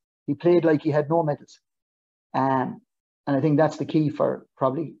said he played like he had no medals. And I think that's the key for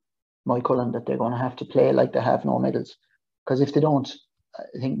probably Moycullen, that they're going to have to play like they have no medals. Because if they don't,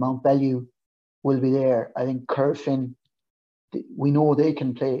 I think Mountbellew will be there. I think Corofin, we know they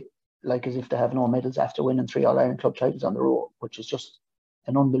can play like as if they have no medals after winning 3 All-Ireland club titles on the road, which is just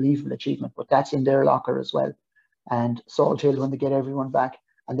an unbelievable achievement. But that's in their locker as well. And Salt Hill, when they get everyone back,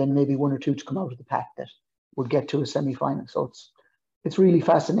 and then maybe 1 or 2 to come out of the pack that would get to a semi-final. So it's really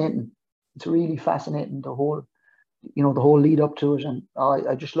fascinating. It's really fascinating, the whole lead up to it. And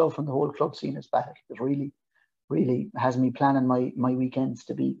I just love when the whole club scene is back. It really, really has me planning my weekends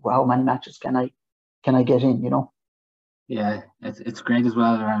to be, how many matches can I get in, Yeah, it's great as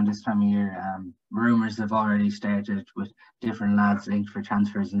well around this time of year. Rumours have already started with different lads linked for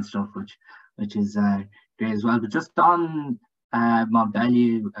transfers and stuff, which is great as well. But just on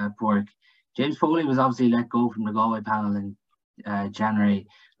Mountbellew, Padraic, James Foley was obviously let go from the Galway panel in January.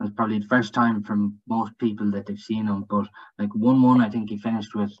 It was probably the first time from most people that they've seen him, but like 1-1 I think he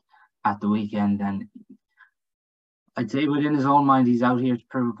finished with at the weekend, and I'd say within his own mind he's out here to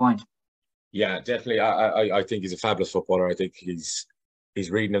prove a point. Yeah, definitely. I think he's a fabulous footballer. I think his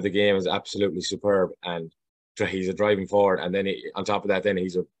reading of the game is absolutely superb, and he's a driving forward. And then on top of that, then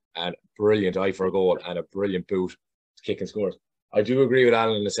he's a brilliant eye for a goal and a brilliant boot to kick and score. I do agree with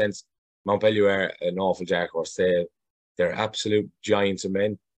Alan in the sense Mountbellew are an awful dark horse. They're absolute giants of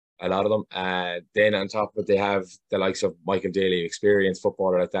men, a lot of them. Then on top of it, they have the likes of Michael Daly, experienced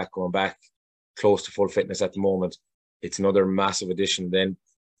footballer like that, going back close to full fitness at the moment. It's another massive addition. Then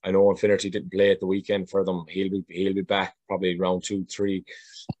I know Infinity didn't play at the weekend for them. He'll be back probably round 2-3.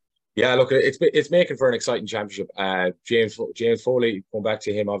 Yeah, look, it's making for an exciting championship. James Foley, going back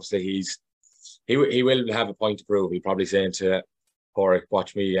to him, obviously he will have a point to prove. He'll probably saying to Padraic,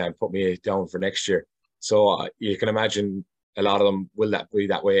 watch me and put me down for next year. So you can imagine a lot of them will that be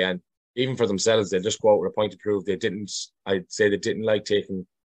that way. And even for themselves, they just go out with a point to prove. I'd say they didn't like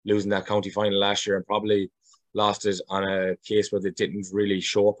losing that county final last year, and probably lost it on a case where they didn't really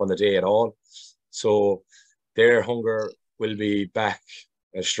show up on the day at all. So their hunger will be back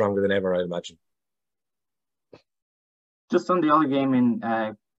as stronger than ever, I'd imagine. Just on the other game in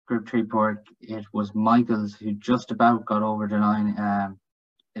Group 3 Pork, it was Michaels who just about got over the line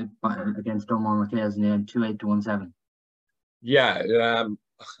against Dunmore McHale's in the end, 2-8 to 1-7. Yeah,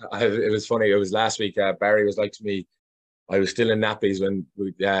 it was funny. It was last week. Barry was like to me, I was still in nappies when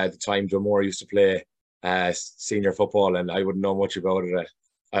the time Dunmore used to play senior football, and I wouldn't know much about it.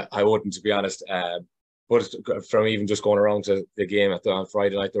 I wouldn't, to be honest. But from even just going around to the game on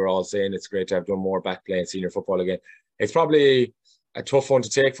Friday night, they were all saying it's great to have Dunmore back playing senior football again. It's probably a tough one to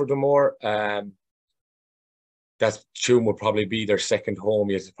take for Dunmore. That Tuam would probably be their second home.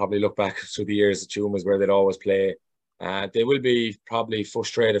 You have to probably look back through the years that Tuam was where they'd always play. They will be probably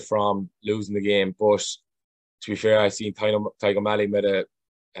frustrated from losing the game, but to be fair, I seen Tygo Malley made a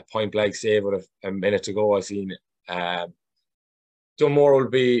point blank save with a minute to go. I seen Dunmore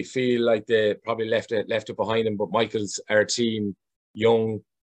will feel like they probably left it behind them, but Michaels are a team young,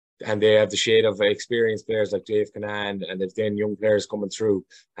 and they have the shade of experienced players like Dave Canaan, and they've then young players coming through,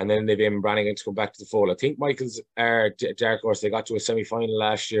 and then they've Eamon Brannigan to come back to the fold. I think Michaels are dark horse. They got to a semi-final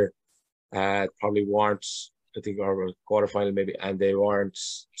last year, probably weren't, I think, or a quarter-final maybe, and they weren't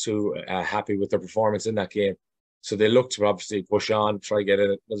too happy with their performance in that game. So they look to obviously push on, try to get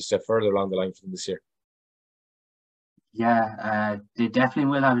another step further along the line for them this year. Yeah, they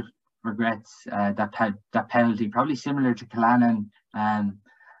definitely will have regrets. That penalty, probably similar to Killannon and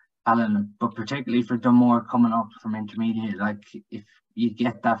Alan, but particularly for Dunmore coming up from intermediate. Like, if you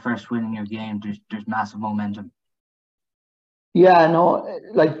get that first win in your game, there's massive momentum. Yeah, no,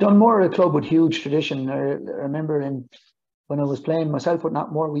 like Dunmore are a club with huge tradition. I remember when I was playing myself with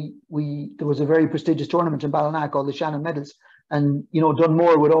Knockmore, there was a very prestigious tournament in Ballina called the Shannon Medals, and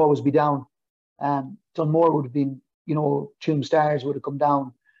Dunmore would always be down. Dunmore would have been, Tuam Stars would have come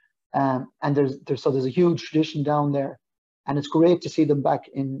down, and there's a huge tradition down there, and it's great to see them back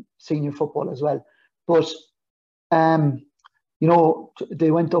in senior football as well. But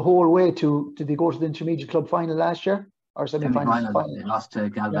they went the whole way to. Did they go to the intermediate club final last year or semi-final? They lost to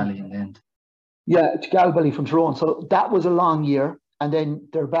Galbally in the end. Yeah, to Galbally from Tyrone. So that was a long year, and then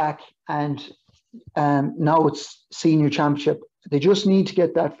they're back, and now it's senior championship. They just need to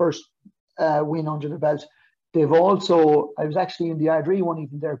get that first win under the belt. They've also, I was actually in the Ardree one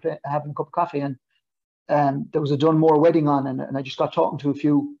evening there having a cup of coffee, and there was a Dunmore wedding on, and I just got talking to a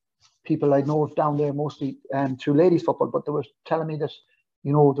few people I know down there, mostly through ladies football, but they were telling me that,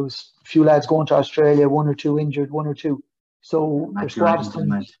 there was a few lads going to Australia, one or two injured, one or two. So their squad is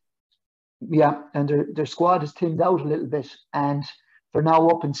thinned. Yeah, and their squad is thinned out a little bit, and they're now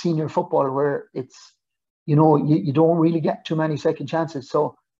up in senior football where it's, you don't really get too many second chances.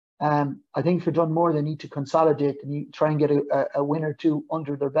 So I think for Dunmore, they need to consolidate and try and get a win or two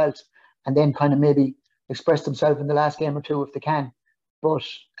under their belt, and then kind of maybe express themselves in the last game or two if they can. But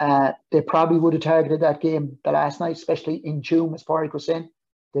they probably would have targeted that game the last night, especially in Tuam, as Padraic was saying.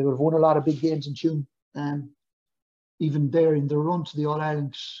 They would have won a lot of big games in Tuam, even there in their run to the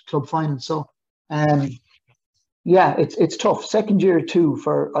All-Ireland club final. So, yeah, it's tough. Second year too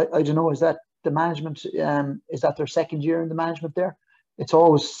for, I don't know, is that the management, is that their second year in the management there? It's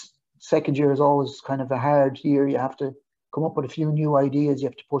always, second year is always kind of a hard year. You have to come up with a few new ideas. You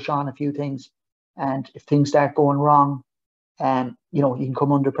have to push on a few things. And if things start going wrong, you can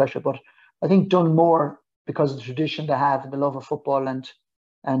come under pressure. But I think Dunmore, because of the tradition they have and the love of football, and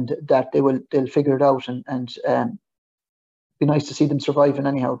that they'll figure it out, and be nice to see them surviving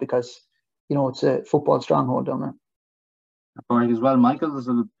anyhow, because it's a football stronghold down there. As well, Michaels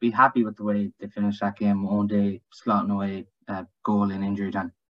will be happy with the way they finished that game, one day slotting away a goal in injury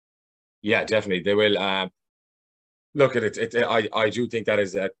time. Yeah, definitely they will. Look at it. I do think that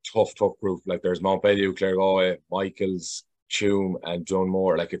is a tough group. Like, there's Mountbellew, Claregoy, Michaels, Tuam, and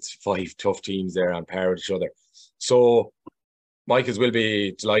Dunmore. Like, it's 5 tough teams there on par with each other. So Michaels will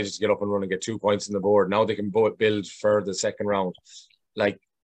be delighted to get up and run and get 2 points on the board. Now they can build for the second round. Like,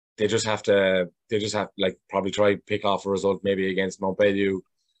 they just have like probably try pick off a result maybe against Mountbellew,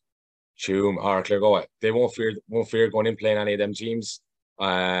 Tuam, or Claregoy. They won't fear going in playing any of them teams.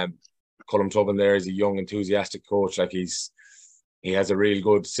 Colm Tubman there is a young, enthusiastic coach. Like, he has a real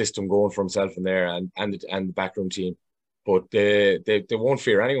good system going for himself in there, and the backroom team. But they won't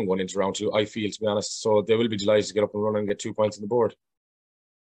fear anyone going into round 2, I feel, to be honest. So they will be delighted to get up and run and get 2 points on the board.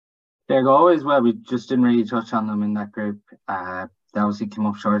 There go as well. We just didn't really touch on them in that group. They obviously came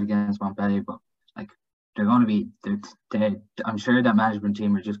up short against Mountbellew, but like, they're going to be. I'm sure that management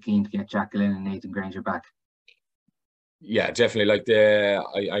team are just keen to get Jack Glynn and Nathan Granger back. Yeah, definitely. Like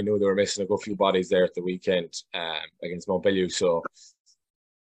I know they were missing a good few bodies there at the weekend against Mountbellew. So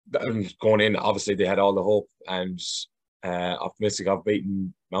going in, obviously they had all the hope and optimistic of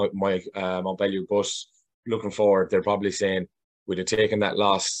beating Mountbellew. But looking forward, they're probably saying we'd have taken that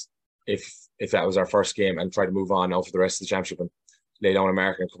loss if that was our first game and try to move on now for the rest of the championship and lay down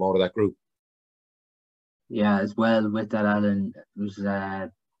America and come out of that group. Yeah, as well with that, Alan, it was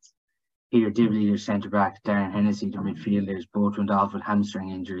Peter Dibley, their centre back, Darren Hennessy, their midfielders, both went off with hamstring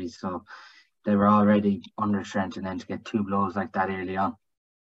injuries, so they were already under strength, and then to get 2 blows like that early on.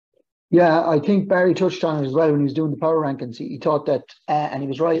 Yeah, I think Barry touched on it as well when he was doing the power rankings. He thought that, and he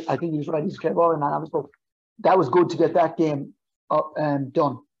was right. I think he was right. He's a clever man. That was good to get that game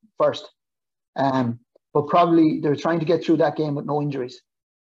done first. But probably they were trying to get through that game with no injuries.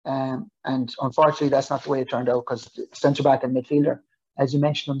 And unfortunately, that's not the way it turned out, because centre back and midfielder, as you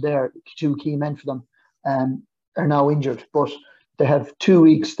mentioned them there, 2 key men for them, are now injured. But they have 2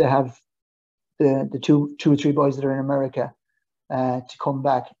 weeks. They have the two or three boys that are in America to come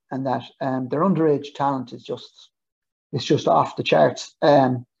back, and that their underage talent is just off the charts.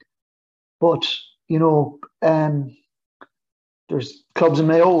 But you know, there's clubs in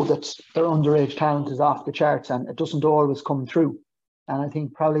Mayo that their underage talent is off the charts, and it doesn't always come through. And I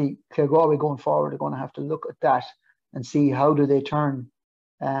think probably Claregalway going forward are going to have to look at that and see how do they turn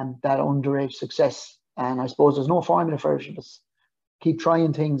that underage success. And I suppose there's no formula for it. Just keep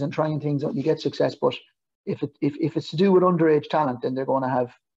trying things and you get success. But if it's to do with underage talent, then they're going to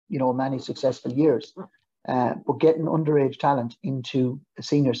have, you know, many successful years. But getting underage talent into a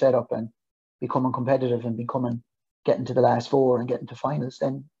senior setup and becoming competitive and getting to the last 4 and getting to finals,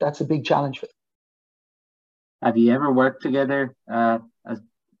 then that's a big challenge for them. Have you ever worked together? Have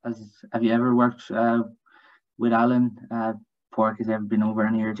you ever worked with Alan? Pork has ever been over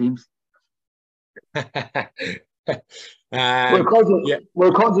any of your teams? We're cousins. Yeah.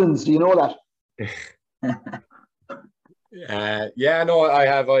 We're cousins. Do you know that? Yeah, no, I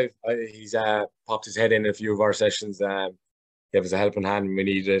have. He's popped his head in a few of our sessions. Gave us a helping hand when we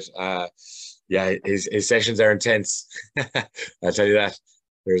needed it. Yeah, his sessions are intense. I'll tell you that.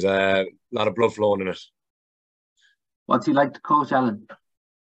 There's a lot of blood flowing in it. What's he like to coach, Alan?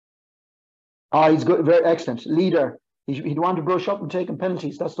 Oh, he's good, very excellent leader. He'd want to brush up and taking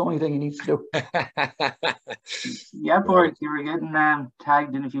penalties. That's the only thing he needs to do. Yeah, Padraic, you were getting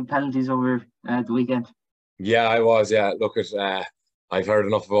tagged in a few penalties over the weekend. Yeah, I was. Yeah, look at. I've heard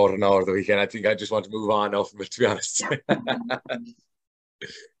enough about it now over the weekend. I think I just want to move on now from it, to be honest.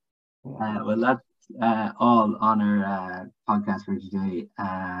 Well, that's all on our podcast for today.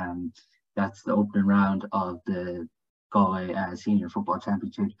 That's the opening round of the Galway Senior Football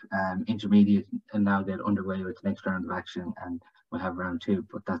Championship. Intermediate and now get underway with the next round of action, and we'll have round 2.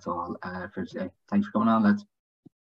 But that's all for today. Thanks for coming on, lads.